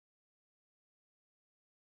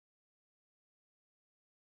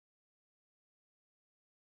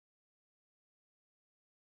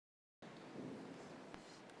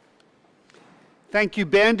Thank you,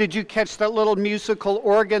 Ben. Did you catch that little musical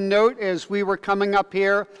organ note as we were coming up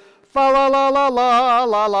here? Fa la la la la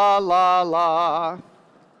la la la la.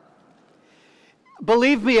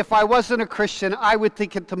 Believe me, if I wasn't a Christian, I would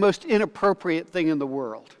think it the most inappropriate thing in the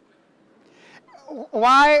world.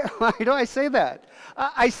 Why do I say that?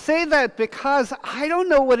 I say that because I don't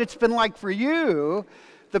know what it's been like for you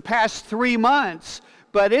the past 3 months,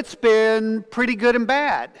 but it's been pretty good and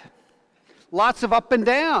bad. Lots of up and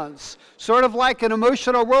downs, sort of like an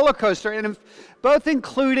emotional roller coaster, and both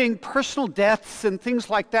including personal deaths and things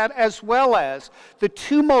like that, as well as the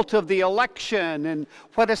tumult of the election and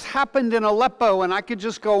what has happened in Aleppo, and I could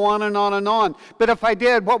just go on and on and on. But if I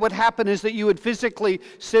did, what would happen is that you would physically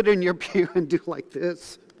sit in your pew and do like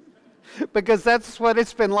this, because that's what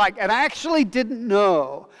it's been like. And I actually didn't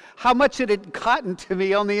know how much it had gotten to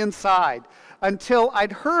me on the inside until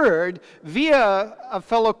I'd heard via a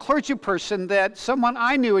fellow clergy person that someone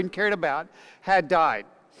I knew and cared about had died.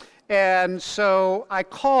 And so I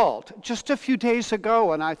called just a few days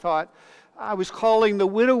ago, and I thought, I was calling the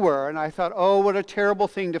widower, and I thought, oh, what a terrible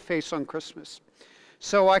thing to face on Christmas.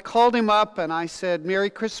 So I called him up, and I said,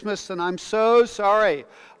 Merry Christmas, and I'm so sorry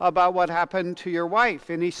about what happened to your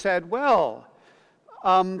wife. And he said, well,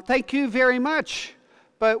 thank you very much,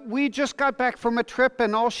 but we just got back from a trip,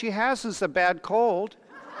 and all she has is a bad cold.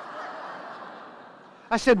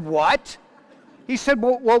 I said, what? He said,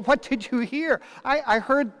 well, what did you hear? I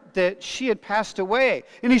heard that she had passed away.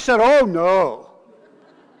 And he said, oh, no.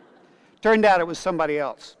 Turned out it was somebody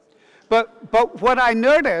else. But what I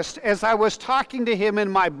noticed as I was talking to him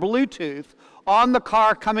in my Bluetooth on the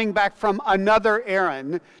car coming back from another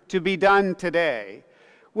errand to be done today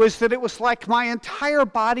was that it was like my entire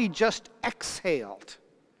body just exhaled.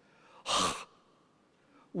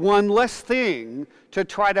 One less thing to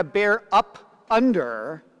try to bear up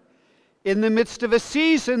under in the midst of a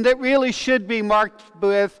season that really should be marked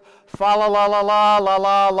with fa la la la la la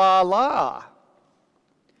la la la.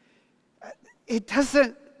 It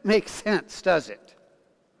doesn't make sense, does it?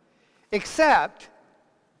 Except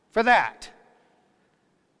for that.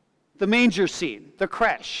 The manger scene, the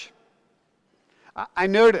creche. I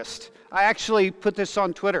noticed. I actually put this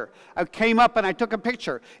on Twitter. I came up and I took a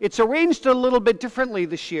picture. It's arranged a little bit differently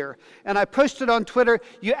this year. And I posted on Twitter,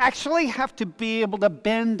 you actually have to be able to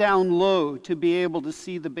bend down low to be able to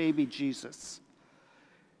see the baby Jesus.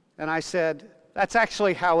 And I said, that's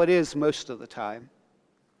actually how it is most of the time.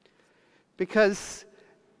 Because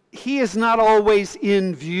he is not always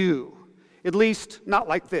in view, at least not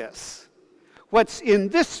like this. What's in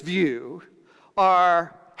this view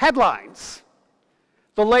are headlines.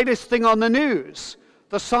 The latest thing on the news,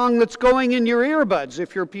 the song that's going in your earbuds,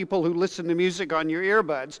 if you're people who listen to music on your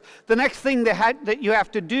earbuds, the next thing that you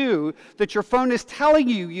have to do, that your phone is telling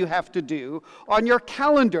you have to do on your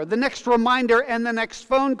calendar, the next reminder and the next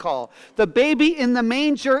phone call. The baby in the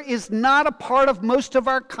manger is not a part of most of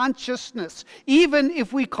our consciousness, even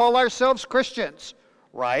if we call ourselves Christians.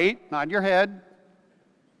 Right? Nod your head.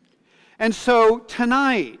 And so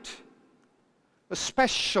tonight,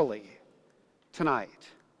 especially tonight,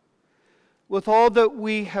 with all that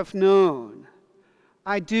we have known,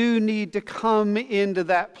 I do need to come into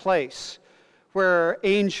that place where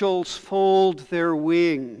angels fold their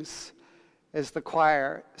wings, as the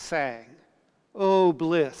choir sang. Oh,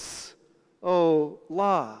 bliss, oh,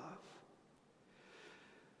 love.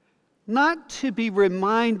 Not to be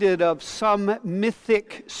reminded of some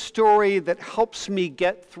mythic story that helps me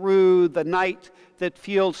get through the night that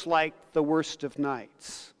feels like the worst of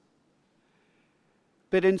nights,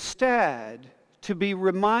 but instead to be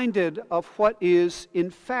reminded of what is,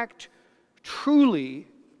 in fact, truly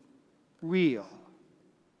real.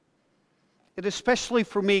 It especially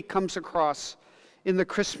for me comes across in the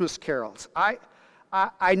Christmas carols.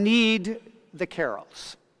 I need the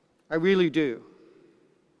carols. I really do.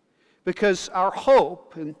 Because our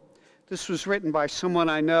hope, and this was written by someone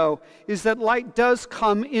I know, is that light does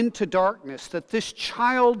come into darkness, that this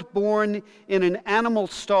child born in an animal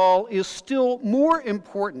stall is still more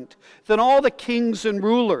important than all the kings and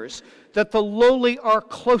rulers, that the lowly are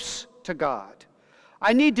close to God.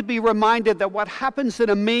 I need to be reminded that what happens in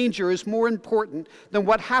a manger is more important than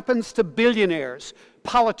what happens to billionaires,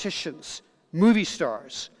 politicians, movie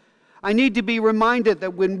stars. I need to be reminded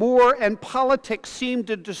that when war and politics seem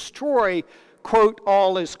to destroy, quote,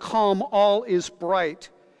 all is calm, all is bright,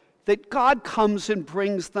 that God comes and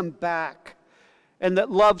brings them back, and that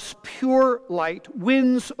love's pure light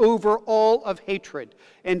wins over all of hatred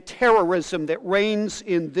and terrorism that reigns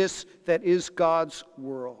in this that is God's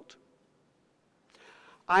world.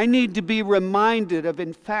 I need to be reminded of,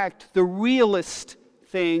 in fact, the realest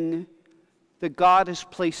thing that God has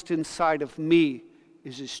placed inside of me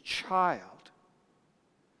is his child,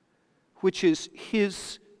 which is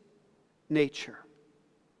his nature,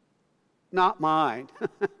 not mine.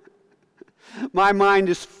 My mind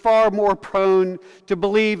is far more prone to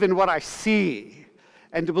believe in what I see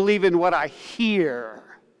and to believe in what I hear.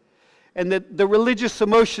 And that the religious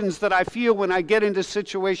emotions that I feel when I get into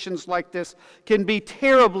situations like this can be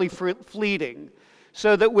terribly fleeting.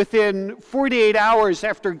 So that within 48 hours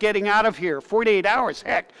after getting out of here, 48 hours,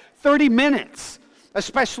 heck, 30 minutes,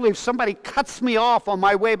 especially if somebody cuts me off on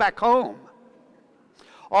my way back home,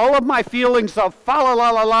 all of my feelings of fa la la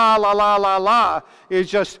la la la la la la is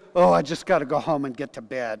just, oh, I just got to go home and get to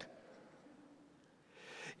bed.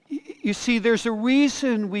 You see, there's a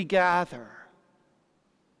reason we gather.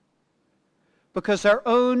 Because our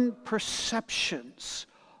own perceptions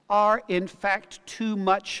are, in fact, too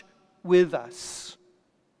much with us.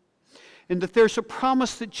 And that there's a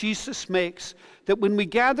promise that Jesus makes that when we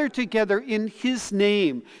gather together in his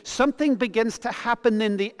name, something begins to happen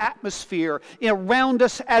in the atmosphere around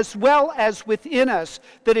us as well as within us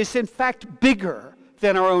that is, in fact, bigger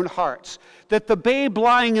than our own hearts. That the babe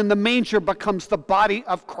lying in the manger becomes the body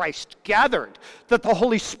of Christ gathered. That the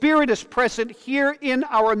Holy Spirit is present here in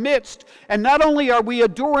our midst. And not only are we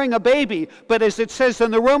adoring a baby, but as it says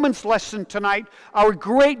in the Romans lesson tonight, our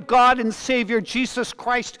great God and Savior Jesus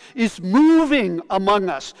Christ is moving among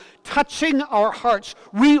us, touching our hearts,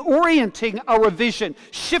 reorienting our vision,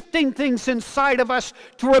 shifting things inside of us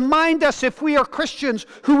to remind us, if we are Christians,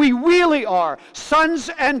 who we really are, sons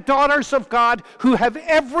and daughters of God who have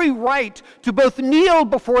every right to both kneel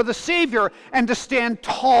before the Savior and to stand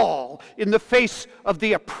tall in the face of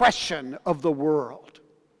the oppression of the world.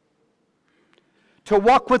 To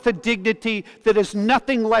walk with a dignity that is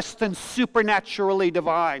nothing less than supernaturally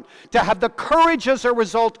divine. To have the courage as a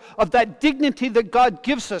result of that dignity that God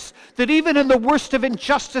gives us, that even in the worst of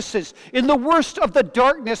injustices, in the worst of the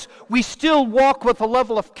darkness, we still walk with a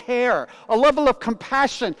level of care, a level of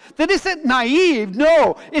compassion that isn't naive.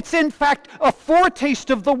 No, it's in fact a foretaste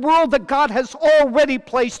of the world that God has already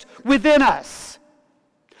placed within us.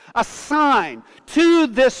 A sign to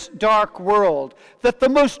this dark world that the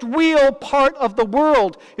most real part of the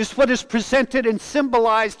world is what is presented and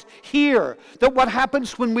symbolized here. That what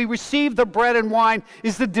happens when we receive the bread and wine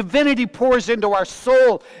is the divinity pours into our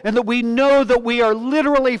soul, and that we know that we are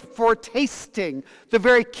literally foretasting the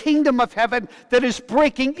very kingdom of heaven that is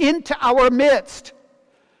breaking into our midst.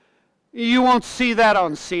 You won't see that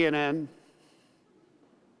on CNN.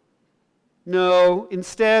 No,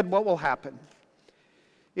 instead, what will happen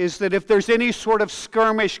is that if there's any sort of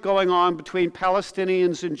skirmish going on between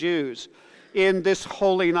Palestinians and Jews in this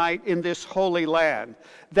holy night, in this holy land,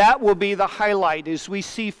 that will be the highlight as we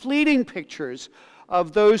see fleeting pictures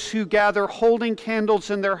of those who gather holding candles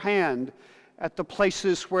in their hand at the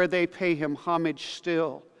places where they pay him homage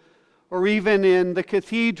still. Or even in the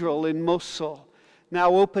cathedral in Mosul, now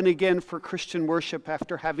open again for Christian worship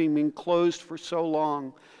after having been closed for so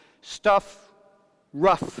long.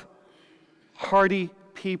 Rough, hardy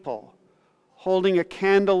people holding a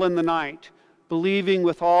candle in the night, believing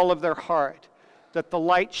with all of their heart that the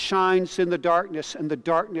light shines in the darkness and the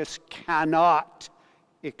darkness cannot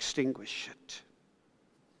extinguish it.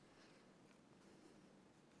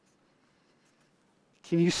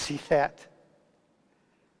 Can you see that?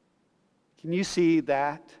 Can you see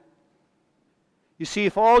that? You see,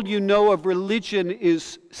 if all you know of religion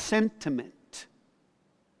is sentiment,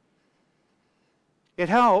 it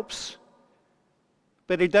helps,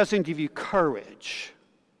 but it doesn't give you courage.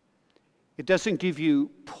 It doesn't give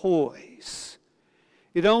you poise.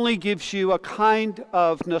 It only gives you a kind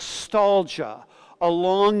of nostalgia, a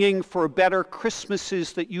longing for better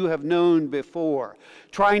Christmases that you have known before.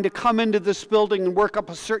 Trying to come into this building and work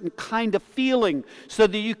up a certain kind of feeling so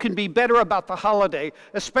that you can be better about the holiday,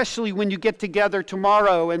 especially when you get together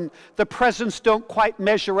tomorrow and the presents don't quite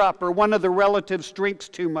measure up, or one of the relatives drinks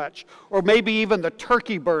too much, or maybe even the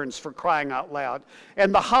turkey burns, for crying out loud.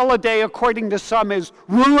 And the holiday, according to some, is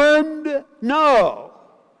ruined? No.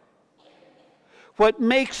 What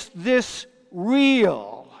makes this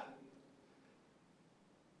real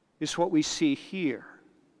is what we see here.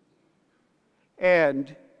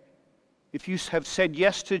 And if you have said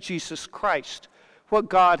yes to Jesus Christ, what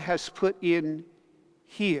God has put in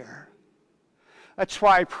here. That's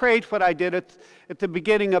why I prayed what I did at the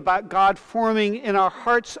beginning about God forming in our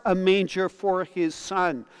hearts a manger for his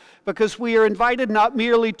Son. Because we are invited not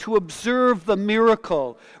merely to observe the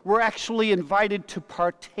miracle, we're actually invited to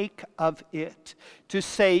partake of it, to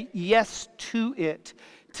say yes to it,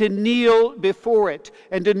 to kneel before it,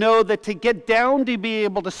 and to know that to get down to be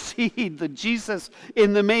able to see the Jesus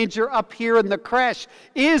in the manger up here in the creche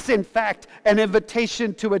is in fact an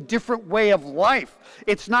invitation to a different way of life.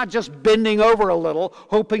 It's not just bending over a little,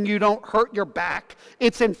 hoping you don't hurt your back.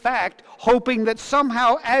 It's in fact hoping that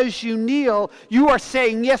somehow as you kneel, you are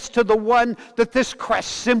saying yes to the one that this creche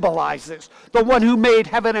symbolizes, the one who made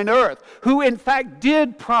heaven and earth, who in fact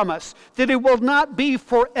did promise that it will not be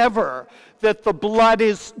forever, that the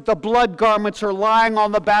blood garments are lying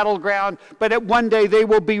on the battleground, but at one day they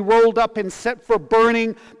will be rolled up and set for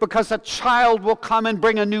burning, because a child will come and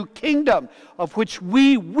bring a new kingdom, of which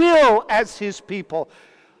we will, as his people,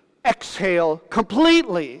 exhale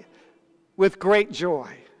completely with great joy.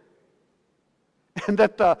 And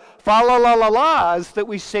that the fa-la-la-la-las that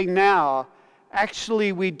we sing now,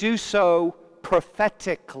 actually we do so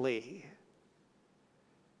prophetically,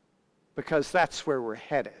 because that's where we're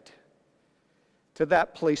headed. To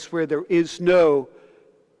that place where there is no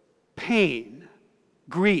pain,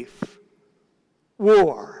 grief,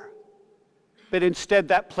 war, but instead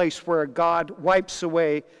that place where God wipes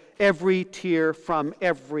away every tear from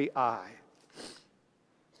every eye.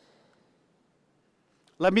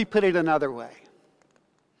 Let me put it another way.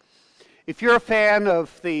 If you're a fan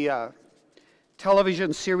of the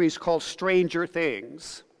television series called Stranger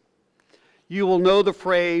Things, you will know the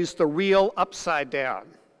phrase, the real upside down.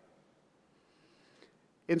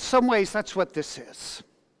 In some ways, that's what this is.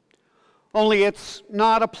 Only it's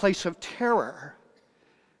not a place of terror,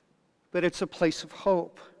 but it's a place of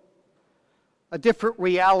hope. A different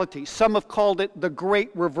reality. Some have called it the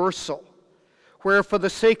great reversal, where for the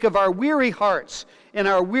sake of our weary hearts in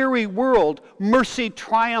our weary world, mercy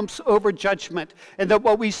triumphs over judgment, and that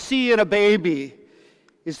what we see in a baby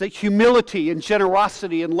is that humility and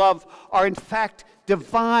generosity and love are in fact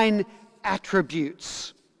divine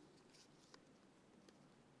attributes.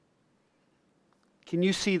 Can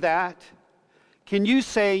you see that? Can you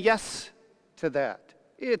say yes to that?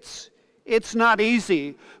 It's not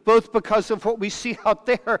easy, both because of what we see out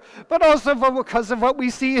there, but also because of what we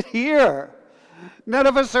see here. None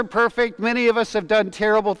of us are perfect. Many of us have done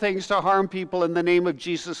terrible things to harm people in the name of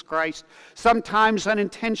Jesus Christ, sometimes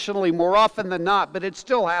unintentionally, more often than not, but it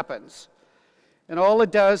still happens. And all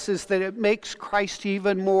it does is that it makes Christ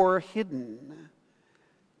even more hidden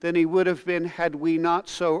than he would have been had we not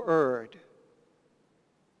so erred.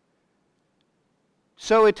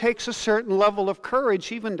 So it takes a certain level of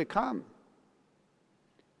courage even to come,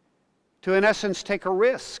 to in essence take a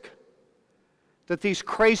risk that these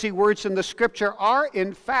crazy words in the scripture are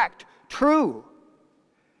in fact true,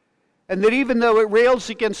 and that even though it rails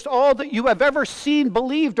against all that you have ever seen,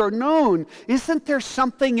 believed, or known, isn't there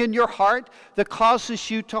something in your heart that causes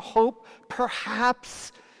you to hope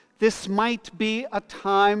perhaps this might be a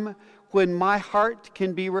time when my heart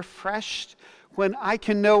can be refreshed, when I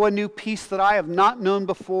can know a new peace that I have not known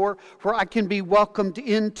before, where I can be welcomed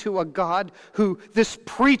into a God who this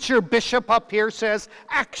preacher bishop up here says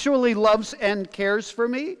actually loves and cares for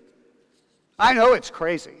me? I know it's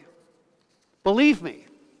crazy. Believe me.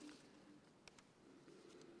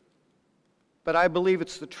 But I believe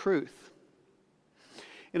it's the truth.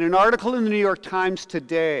 In an article in the New York Times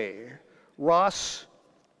today, Ross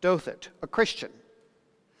Douthat, a Christian,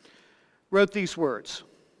 wrote these words.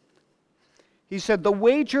 He said, "The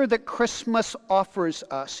wager that Christmas offers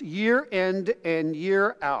us year in and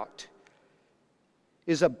year out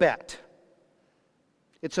is a bet.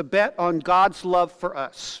 It's a bet on God's love for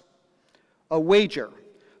us. A wager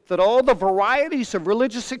that all the varieties of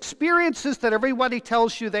religious experiences that everybody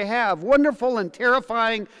tells you they have, wonderful and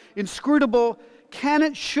terrifying, inscrutable, can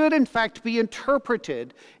and should in fact be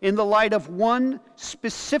interpreted in the light of one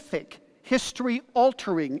specific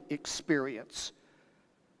history-altering experience.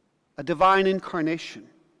 A divine incarnation,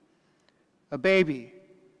 a baby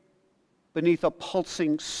beneath a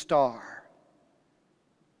pulsing star.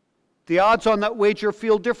 The odds on that wager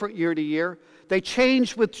feel different year to year. They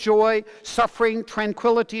change with joy, suffering,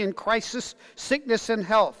 tranquility, and crisis, sickness, and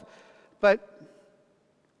health. But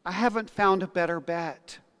I haven't found a better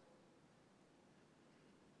bet."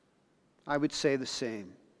 I would say the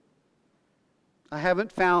same. I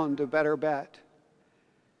haven't found a better bet.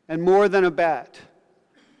 And more than a bet,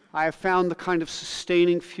 I have found the kind of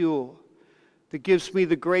sustaining fuel that gives me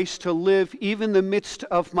the grace to live even in the midst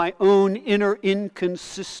of my own inner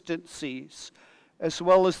inconsistencies, as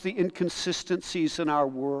well as the inconsistencies in our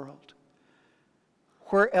world.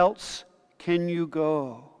 Where else can you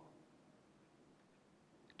go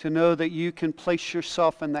to know that you can place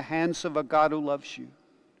yourself in the hands of a God who loves you,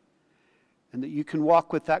 and that you can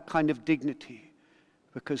walk with that kind of dignity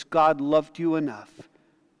because God loved you enough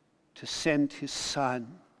to send his Son.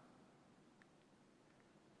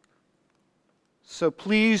 So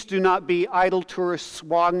please do not be idle tourists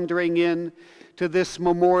wandering in to this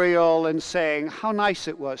memorial and saying, how nice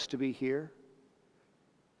it was to be here,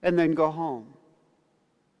 and then go home.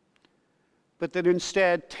 But that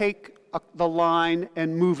instead take the line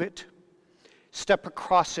and move it, step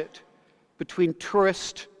across it between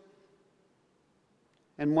tourist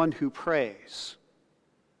and one who prays,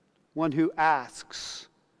 one who asks,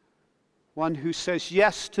 one who says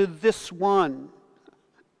yes to this one,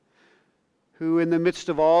 who in the midst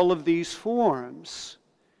of all of these forms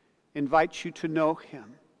invites you to know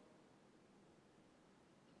him.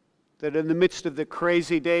 That in the midst of the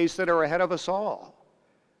crazy days that are ahead of us all,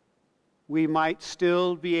 we might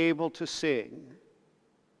still be able to sing,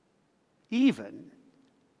 even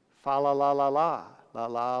fa la la la la, la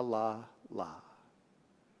la la la.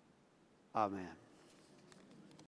 Amen.